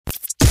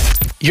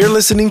You're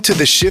listening to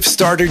the Shift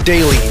Starter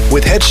Daily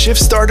with head Shift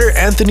Starter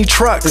Anthony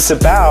Trucks. It's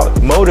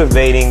about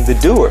motivating the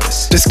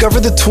doers. Discover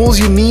the tools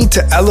you need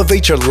to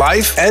elevate your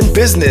life and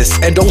business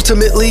and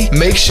ultimately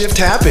make shift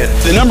happen.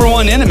 The number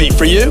one enemy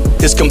for you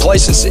is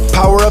complacency.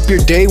 Power up your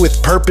day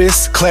with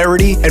purpose,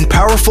 clarity, and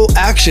powerful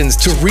actions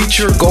to reach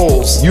your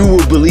goals. You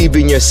will believe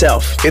in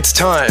yourself. It's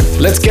time.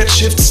 Let's get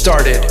shift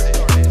started.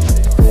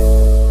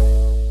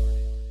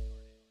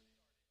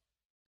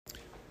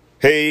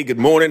 Hey, good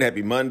morning.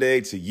 Happy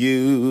Monday to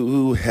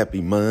you.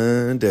 Happy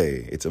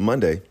Monday. It's a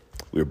Monday.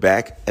 We're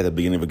back at the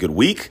beginning of a good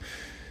week.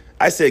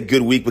 I said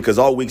good week because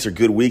all weeks are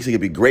good weeks. It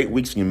could be great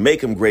weeks when you make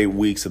them great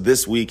weeks. So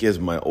this week is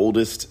my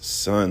oldest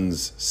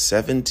son's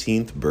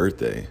 17th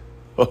birthday.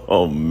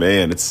 Oh,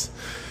 man, this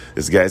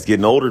guy's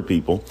getting older,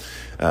 people.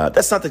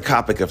 That's not the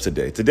topic of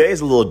today. Today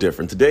is a little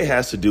different. Today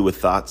has to do with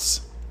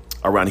thoughts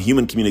around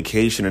human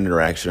communication and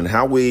interaction and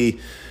how we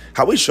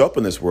show up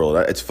in this world.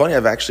 It's funny,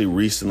 I've actually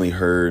recently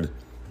heard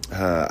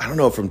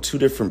from two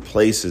different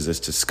places, this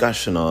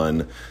discussion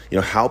on,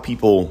 how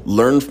people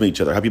learn from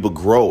each other, how people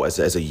grow as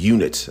a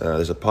unit.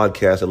 There's a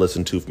podcast I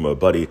listened to from a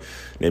buddy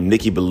named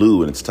Nikki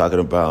Ballou, and it's talking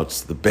about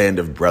the band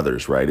of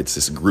brothers, right? It's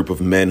this group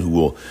of men who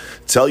will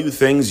tell you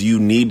things you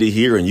need to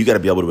hear, and you got to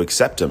be able to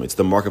accept them. It's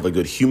the mark of a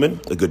good human,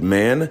 a good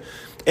man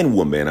and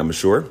woman, I'm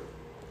sure.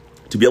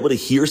 To be able to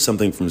hear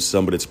something from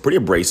somebody that's pretty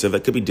abrasive,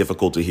 it could be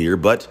difficult to hear,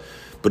 but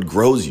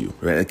grows you,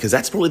 right? Because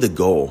that's really the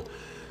goal.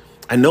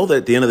 I know that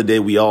at the end of the day,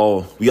 we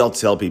all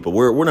tell people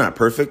we're not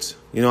perfect.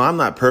 I'm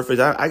not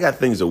perfect. I got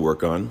things to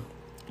work on.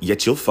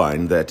 Yet you'll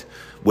find that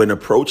when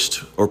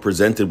approached or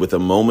presented with a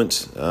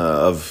moment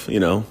of,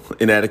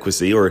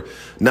 inadequacy or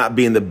not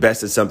being the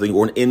best at something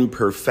or an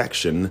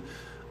imperfection,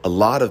 a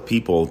lot of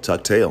people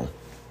tuck tail.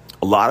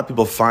 A lot of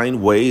people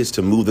find ways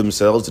to move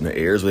themselves into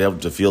areas where they have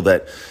to feel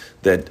that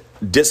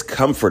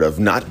discomfort of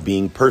not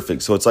being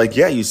perfect. So it's like,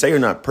 yeah, you say you're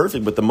not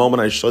perfect, but the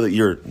moment I show that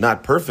you're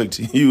not perfect,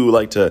 you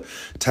like to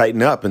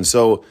tighten up. And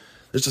so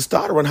there's this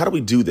thought around how do we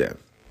do that?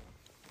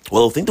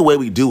 Well, I think the way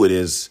we do it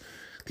is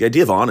the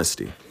idea of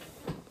honesty.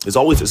 There's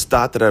always this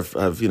thought that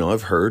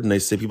I've heard,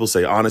 and people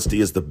say honesty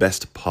is the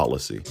best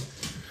policy.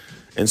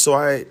 And so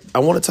I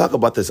want to talk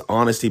about this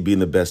honesty being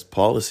the best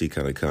policy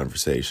kind of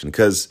conversation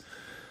because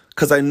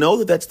I know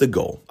that that's the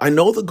goal. I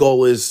know the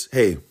goal is,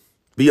 hey,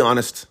 be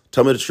honest,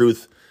 tell me the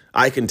truth.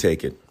 I can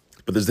take it.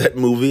 But there's that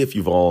movie, if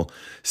you've all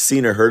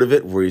seen or heard of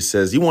it, where he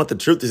says, you want the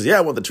truth? He says, yeah,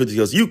 I want the truth. He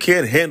goes, you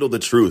can't handle the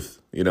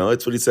truth.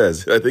 That's what he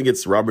says. I think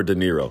it's Robert De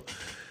Niro.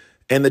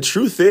 And the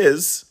truth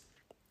is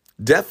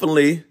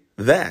definitely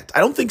that. I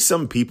don't think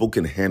some people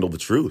can handle the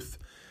truth.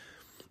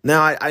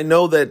 Now, I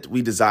know that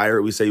we desire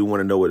it. We say we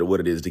want to know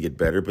what it is to get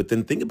better. But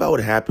then think about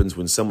what happens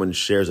when someone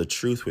shares a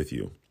truth with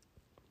you.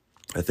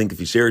 I think if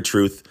you share a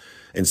truth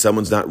and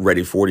someone's not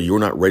ready for it or you're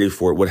not ready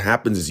for it, what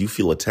happens is you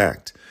feel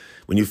attacked.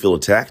 When you feel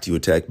attacked, you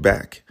attack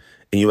back.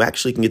 And you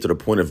actually can get to the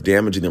point of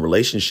damaging the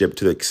relationship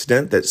to the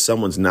extent that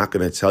someone's not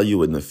going to tell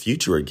you in the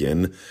future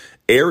again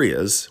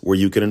areas where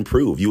you can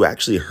improve. You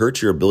actually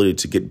hurt your ability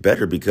to get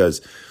better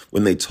because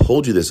when they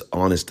told you this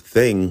honest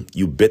thing,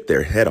 you bit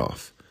their head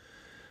off.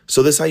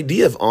 So this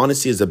idea of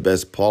honesty as the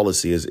best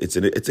policy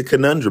it's a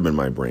conundrum in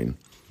my brain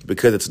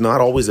because it's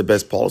not always the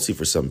best policy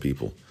for some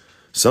people.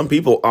 Some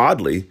people,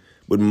 oddly,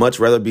 would much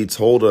rather be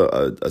told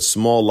a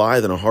small lie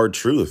than a hard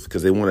truth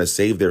because they want to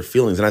save their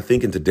feelings. And I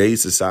think in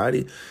today's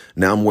society,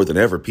 now more than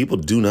ever, people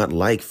do not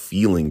like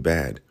feeling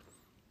bad.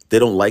 They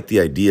don't like the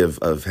idea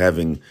of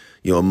having,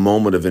 a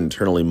moment of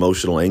internal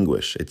emotional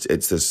anguish.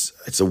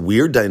 It's a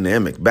weird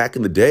dynamic. Back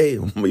in the day,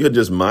 even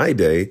just my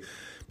day,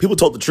 people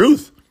told the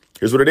truth.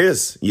 Here's what it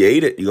is. You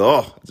ate it. You go,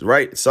 oh, it's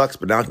right. It sucks,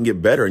 but now it can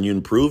get better. And you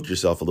improved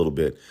yourself a little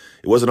bit.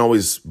 It wasn't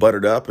always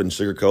buttered up and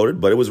sugar coated,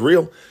 but it was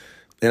real.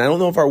 And I don't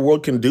know if our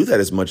world can do that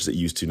as much as it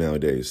used to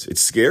nowadays.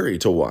 It's scary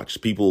to watch.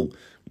 People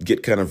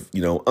get kind of,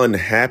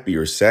 unhappy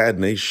or sad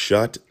and they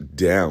shut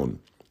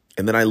down.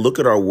 And then I look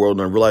at our world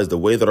and I realize the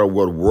way that our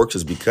world works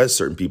is because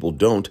certain people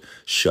don't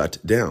shut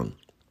down.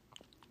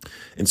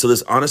 And so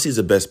this honesty is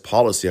the best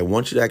policy. I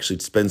want you to actually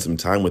spend some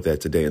time with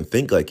that today and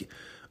think like,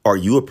 are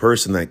you a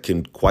person that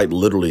can quite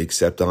literally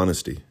accept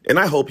honesty? And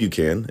I hope you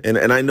can. And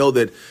I know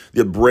that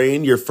the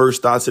brain, your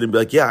first thoughts are to be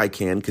like, yeah, I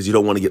can, because you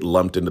don't want to get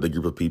lumped into the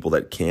group of people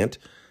that can't.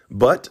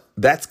 But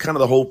that's kind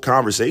of the whole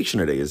conversation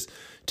today is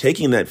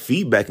taking that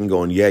feedback and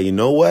going, yeah, you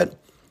know what?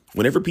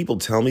 Whenever people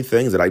tell me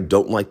things that I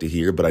don't like to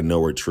hear, but I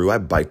know are true, I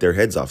bite their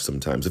heads off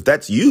sometimes. If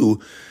that's you,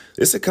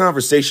 it's a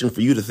conversation for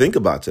you to think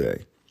about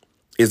today.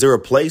 Is there a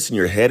place in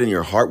your head and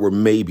your heart where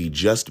maybe,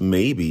 just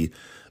maybe,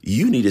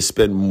 you need to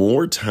spend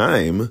more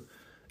time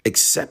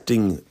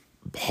accepting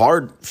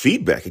hard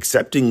feedback,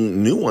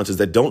 accepting nuances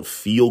that don't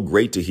feel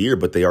great to hear,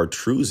 but they are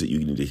truths that you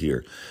need to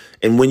hear.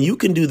 And when you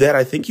can do that,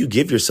 I think you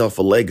give yourself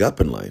a leg up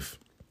in life.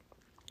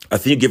 I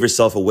think you give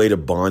yourself a way to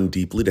bond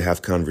deeply, to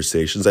have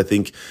conversations. I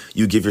think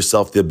you give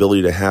yourself the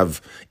ability to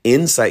have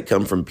insight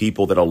come from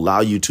people that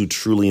allow you to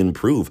truly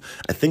improve.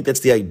 I think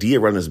that's the idea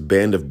around this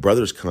band of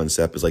brothers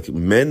concept is like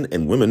men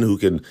and women who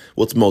can,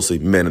 well, it's mostly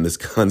men in this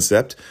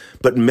concept,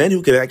 but men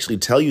who can actually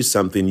tell you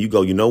something. You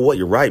go, you know what?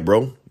 You're right,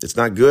 bro. It's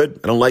not good.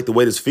 I don't like the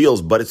way this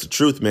feels, but it's the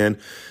truth, man.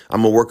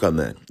 I'm going to work on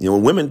that.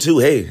 Women too,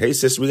 hey,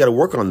 sister, we got to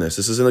work on this.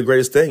 This isn't the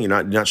greatest thing.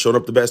 You're not showing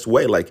up the best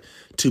way. Like,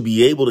 to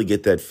be able to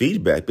get that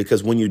feedback,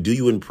 because when you do,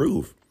 you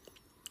improve.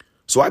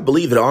 So I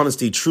believe that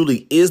honesty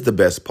truly is the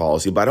best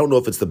policy, but I don't know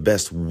if it's the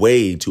best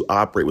way to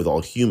operate with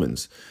all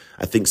humans.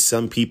 I think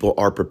some people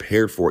are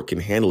prepared for it,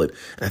 can handle it,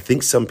 and I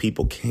think some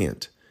people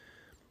can't.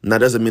 And that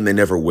doesn't mean they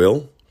never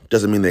will.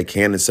 Doesn't mean they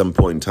can at some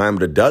point in time,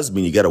 but it does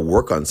mean you got to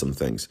work on some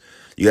things.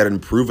 You got to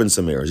improve in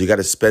some areas. You got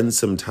to spend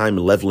some time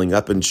leveling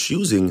up and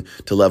choosing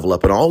to level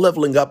up. And all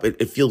leveling up,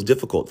 it feels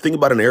difficult. Think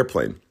about an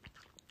airplane.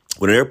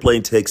 When an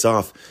airplane takes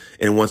off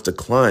and wants to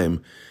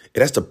climb,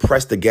 it has to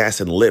press the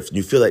gas and lift. And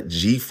you feel that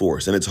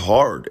G-force, and it's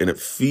hard, and it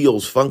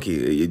feels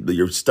funky.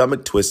 Your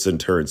stomach twists and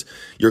turns.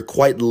 You're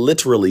quite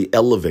literally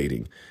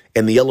elevating.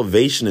 And the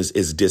elevation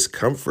is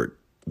discomfort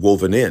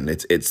woven in.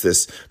 It's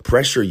this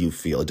pressure you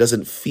feel. It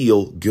doesn't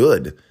feel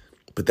good,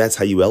 but that's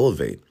how you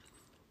elevate.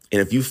 And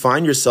if you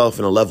find yourself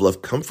in a level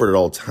of comfort at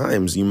all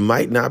times, you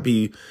might not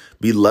be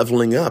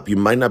leveling up. You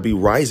might not be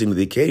rising to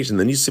the occasion.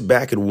 Then you sit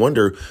back and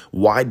wonder,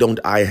 why don't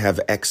I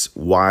have X,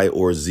 Y,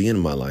 or Z in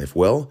my life?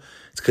 Well,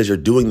 it's because you're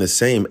doing the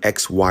same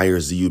X, Y, or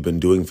Z you've been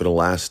doing for the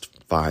last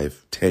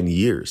 5, 10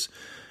 years.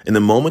 And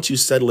the moment you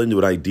settle into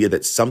an idea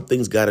that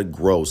something's got to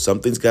grow,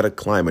 something's got to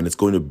climb, and it's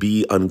going to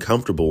be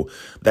uncomfortable,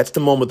 that's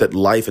the moment that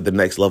life at the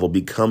next level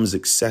becomes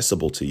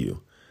accessible to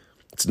you.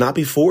 It's not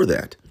before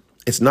that.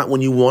 It's not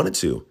when you want it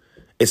to.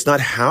 It's not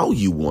how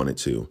you want it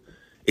to.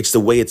 It's the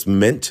way it's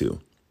meant to.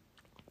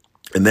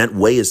 And that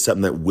way is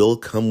something that will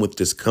come with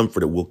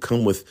discomfort. It will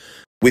come with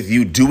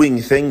you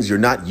doing things you're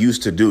not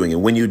used to doing.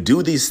 And when you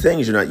do these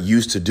things you're not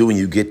used to doing,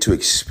 you get to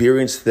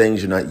experience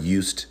things you're not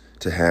used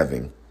to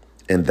having.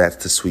 And that's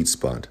the sweet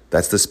spot.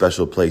 That's the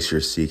special place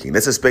you're seeking.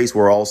 That's a space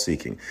we're all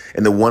seeking.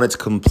 And the one that's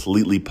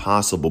completely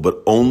possible,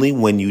 but only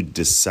when you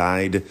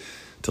decide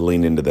to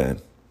lean into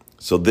that.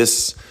 So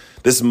this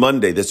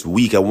Monday, this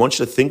week, I want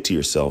you to think to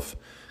yourself,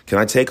 can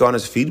I take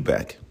honest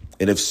feedback?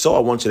 And if so, I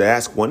want you to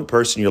ask one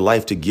person in your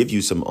life to give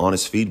you some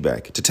honest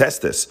feedback, to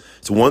test this.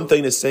 It's one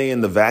thing to say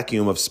in the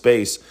vacuum of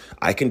space,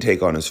 I can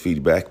take honest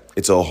feedback.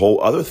 It's a whole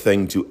other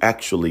thing to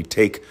actually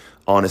take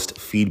honest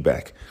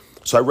feedback.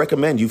 So I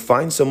recommend you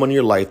find someone in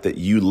your life that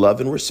you love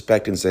and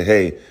respect and say,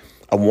 hey,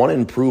 I want to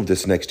improve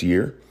this next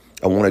year.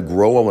 I want to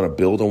grow. I want to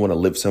build. I want to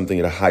live something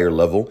at a higher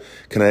level.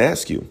 Can I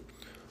ask you,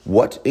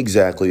 what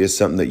exactly is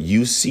something that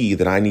you see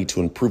that I need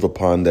to improve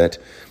upon that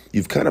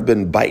you've kind of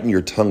been biting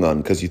your tongue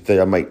on because you think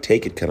I might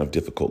take it kind of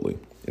difficultly?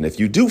 And if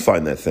you do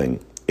find that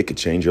thing, it could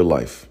change your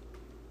life.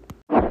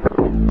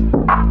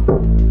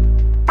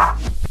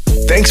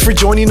 Thanks for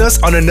joining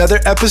us on another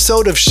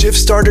episode of Shift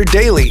Starter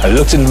Daily. I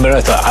looked in the mirror,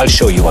 I thought, I'll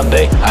show you one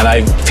day, and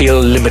I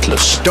feel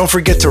limitless. Don't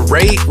forget to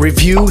rate,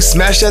 review,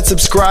 smash that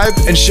subscribe,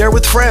 and share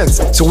with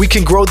friends so we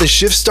can grow the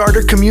Shift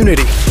Starter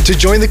community. To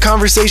join the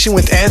conversation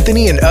with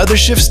Anthony and other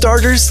Shift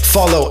Starters,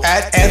 follow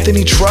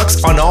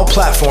 @AnthonyTrucks on all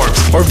platforms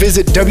or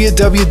visit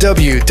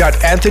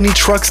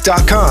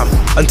www.anthonytrucks.com.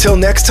 Until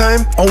next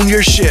time, own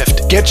your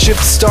shift, get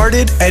shift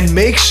started, and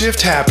make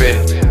shift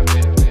happen.